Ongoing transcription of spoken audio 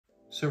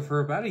So for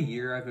about a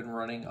year, I've been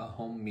running a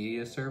home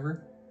media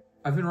server.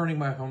 I've been running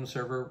my home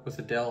server with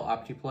a Dell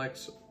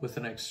Optiplex with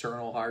an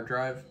external hard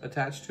drive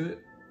attached to it.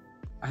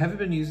 I haven't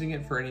been using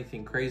it for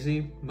anything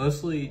crazy,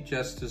 mostly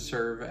just to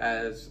serve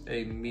as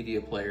a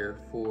media player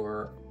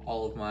for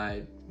all of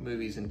my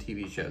movies and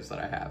TV shows that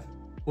I have.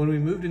 When we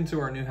moved into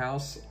our new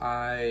house,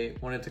 I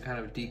wanted to kind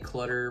of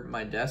declutter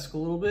my desk a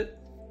little bit.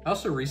 I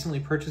also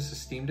recently purchased a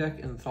Steam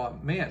Deck and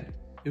thought, man,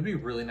 it'd be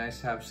really nice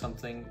to have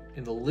something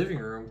in the living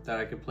room that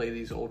I could play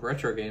these old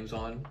retro games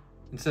on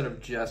instead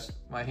of just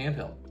my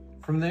handheld.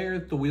 From there,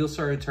 the wheels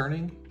started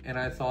turning and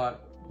I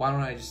thought, why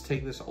don't I just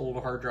take this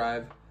old hard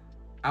drive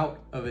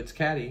out of its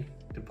caddy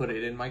and put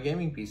it in my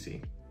gaming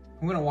PC.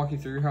 I'm gonna walk you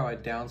through how I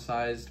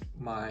downsized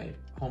my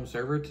home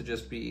server to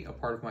just be a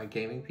part of my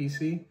gaming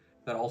PC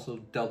that also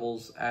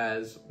doubles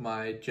as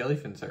my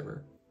Jellyfin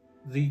server.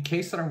 The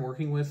case that I'm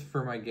working with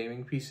for my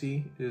gaming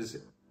PC is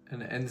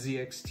an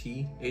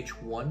NZXT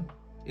H1.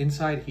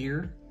 Inside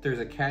here, there's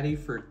a caddy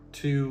for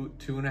two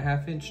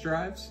 2.5-inch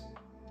drives.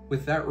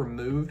 With that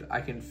removed,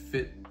 I can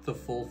fit the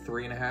full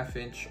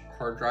 3.5-inch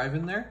hard drive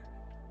in there.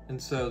 And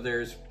so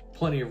there's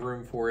plenty of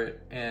room for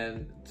it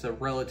and it's a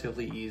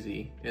relatively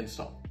easy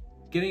install.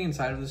 Getting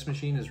inside of this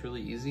machine is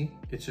really easy.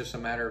 It's just a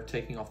matter of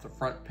taking off the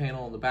front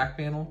panel and the back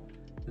panel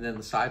and then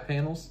the side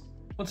panels.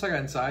 Once I got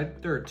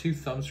inside, there are 2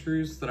 thumb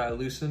screws that I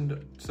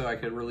loosened so I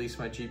could release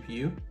my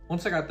GPU.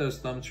 Once I got those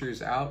thumb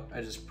screws out,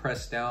 I just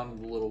pressed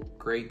down the little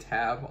gray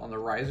tab on the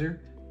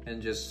riser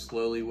and just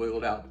slowly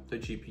wiggled out the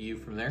GPU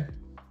from there.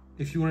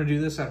 If you want to do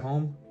this at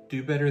home,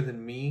 do better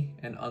than me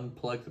and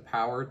unplug the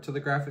power to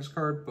the graphics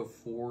card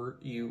before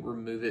you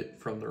remove it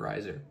from the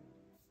riser.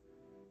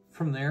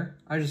 From there,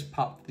 I just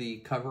popped the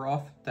cover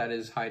off that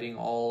is hiding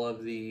all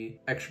of the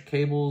extra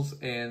cables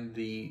and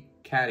the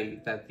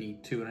caddy that the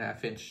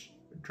 2.5-inch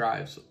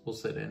drives will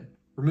sit in.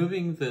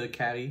 Removing the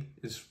caddy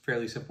is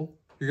fairly simple.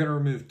 You're going to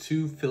remove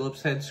 2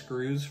 Phillips head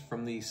screws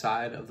from the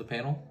side of the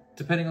panel.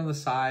 Depending on the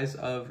size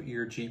of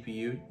your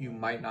GPU, you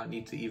might not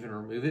need to even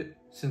remove it.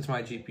 Since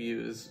my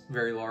GPU is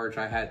very large,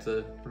 I had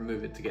to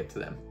remove it to get to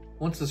them.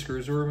 Once the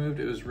screws were removed,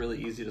 it was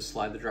really easy to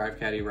slide the drive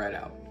caddy right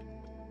out.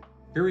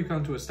 Here we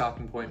come to a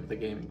stopping point with the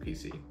gaming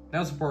PC.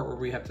 Now's the part where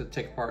we have to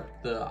take apart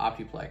the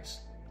Optiplex.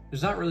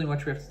 There's not really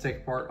much we have to take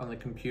apart on the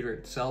computer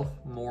itself,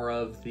 more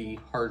of the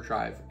hard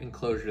drive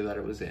enclosure that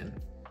it was in.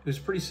 It was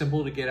pretty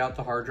simple to get out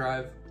the hard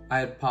drive. I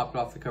had popped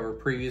off the cover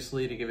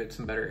previously to give it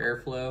some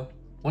better airflow.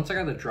 Once I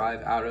got the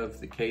drive out of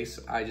the case,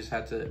 I just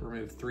had to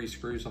remove 3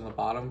 screws on the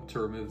bottom to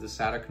remove the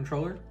SATA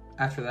controller.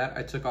 After that,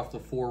 I took off the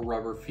 4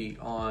 rubber feet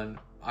on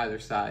either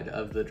side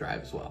of the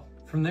drive as well.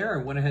 From there,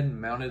 I went ahead and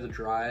mounted the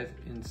drive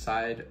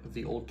inside of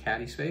the old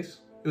caddy space.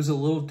 It was a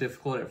little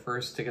difficult at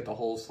first to get the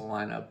holes to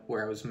line up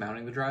where I was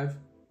mounting the drive.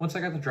 Once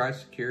I got the drive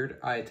secured,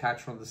 I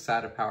attached one of the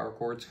SATA power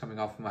cords coming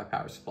off of my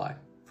power supply.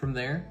 From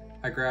there,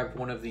 I grabbed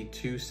one of the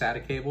 2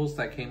 SATA cables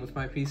that came with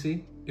my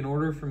PC. In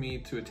order for me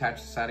to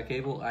attach the SATA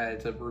cable, I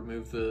had to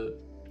remove the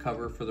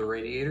cover for the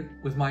radiator.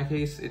 With my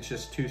case, it's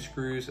just 2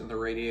 screws and the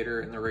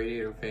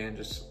radiator fan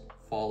just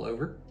fall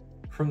over.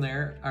 From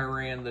there, I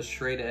ran the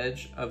straight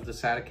edge of the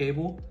SATA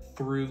cable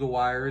through the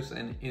wires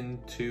and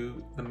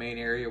into the main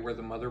area where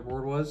the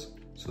motherboard was.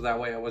 So that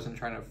way I wasn't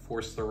trying to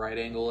force the right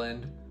angle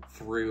end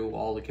through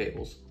all the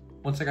cables.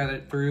 Once I got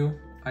it through,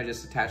 I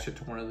just attached it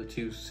to one of the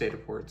 2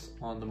 SATA ports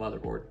on the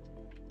motherboard.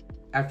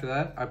 After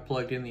that, I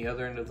plugged in the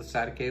other end of the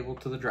SATA cable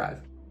to the drive.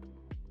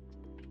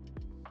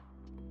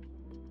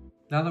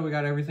 Now that we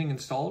got everything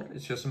installed,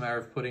 it's just a matter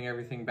of putting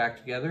everything back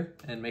together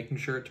and making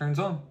sure it turns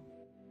on.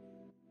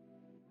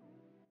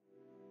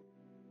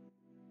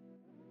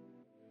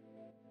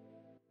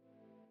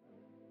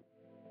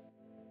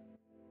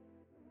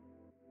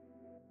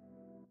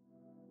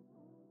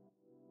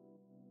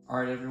 All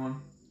right, everyone,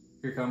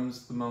 here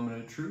comes the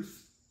moment of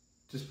truth.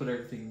 Just put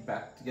everything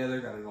back together,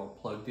 got it all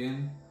plugged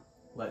in.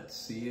 Let's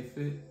see if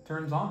it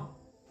turns on.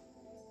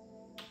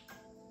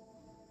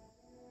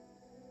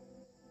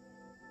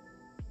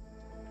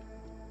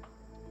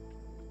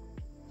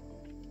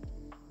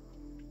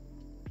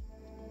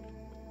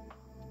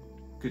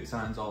 Good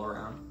signs all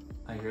around.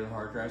 I hear the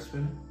hard drive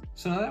spinning.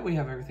 So now that we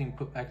have everything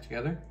put back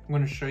together, I'm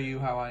going to show you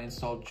how I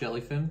installed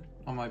Jellyfin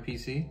on my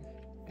PC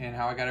and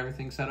how I got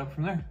everything set up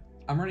from there.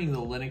 I'm running the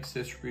Linux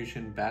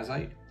distribution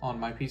Bazite on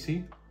my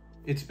PC.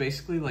 It's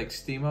basically like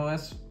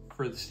SteamOS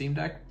for the Steam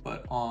Deck,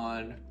 but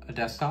on a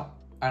desktop.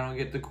 I don't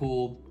get the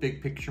cool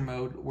big picture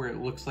mode where it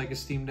looks like a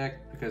Steam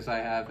Deck because I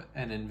have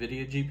an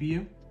NVIDIA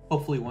GPU.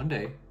 Hopefully one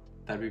day,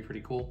 that'd be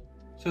pretty cool.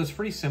 So it's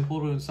pretty simple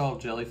to install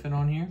Jellyfin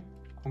on here.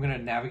 I'm gonna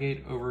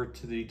navigate over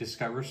to the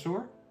Discover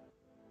store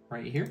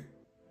right here.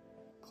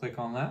 Click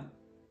on that.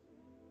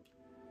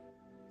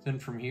 Then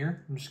from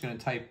here, I'm just gonna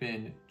type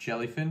in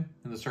Jellyfin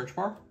in the search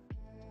bar.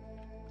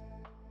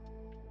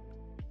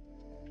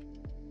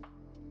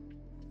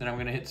 Then I'm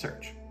gonna hit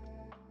search.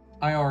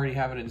 I already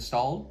have it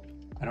installed.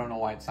 I don't know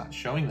why it's not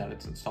showing that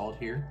it's installed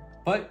here,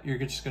 but you're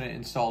just gonna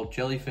install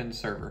Jellyfin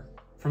server.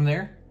 From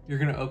there, you're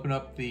gonna open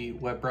up the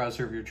web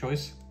browser of your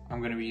choice.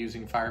 I'm gonna be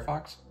using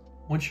Firefox.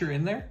 Once you're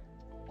in there,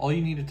 all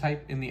you need to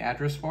type in the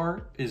address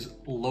bar is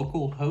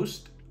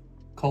localhost: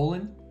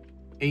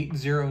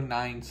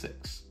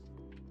 8096.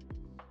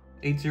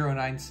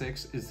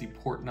 8096 is the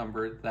port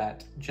number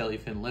that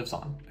Jellyfin lives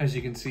on. As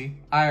you can see,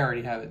 I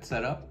already have it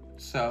set up,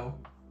 so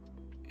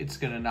it's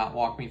gonna not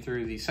walk me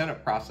through the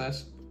setup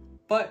process,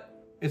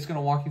 but it's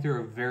gonna walk you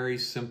through a very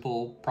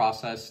simple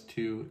process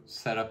to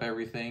set up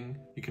everything.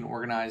 You can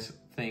organize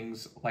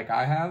things like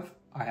I have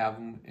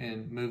them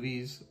in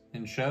movies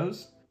and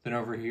shows. Then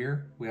over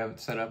here, we have it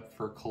set up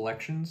for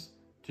collections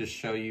to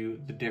show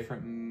you the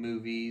different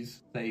movies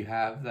that you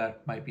have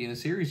that might be in a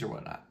series or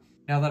whatnot.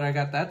 Now that I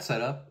got that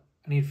set up,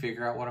 I need to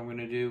figure out what I'm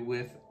gonna do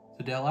with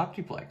the Dell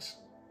Optiplex.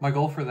 My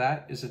goal for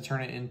that is to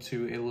turn it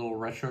into a little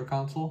retro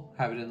console,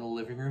 have it in the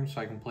living room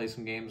so I can play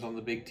some games on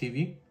the big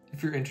TV.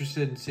 If you're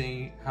interested in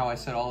seeing how I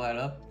set all that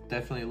up,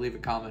 definitely leave a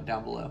comment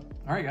down below.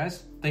 All right,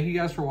 guys, thank you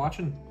guys for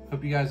watching.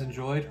 Hope you guys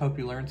enjoyed, hope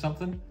you learned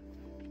something,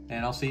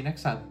 and I'll see you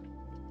next time.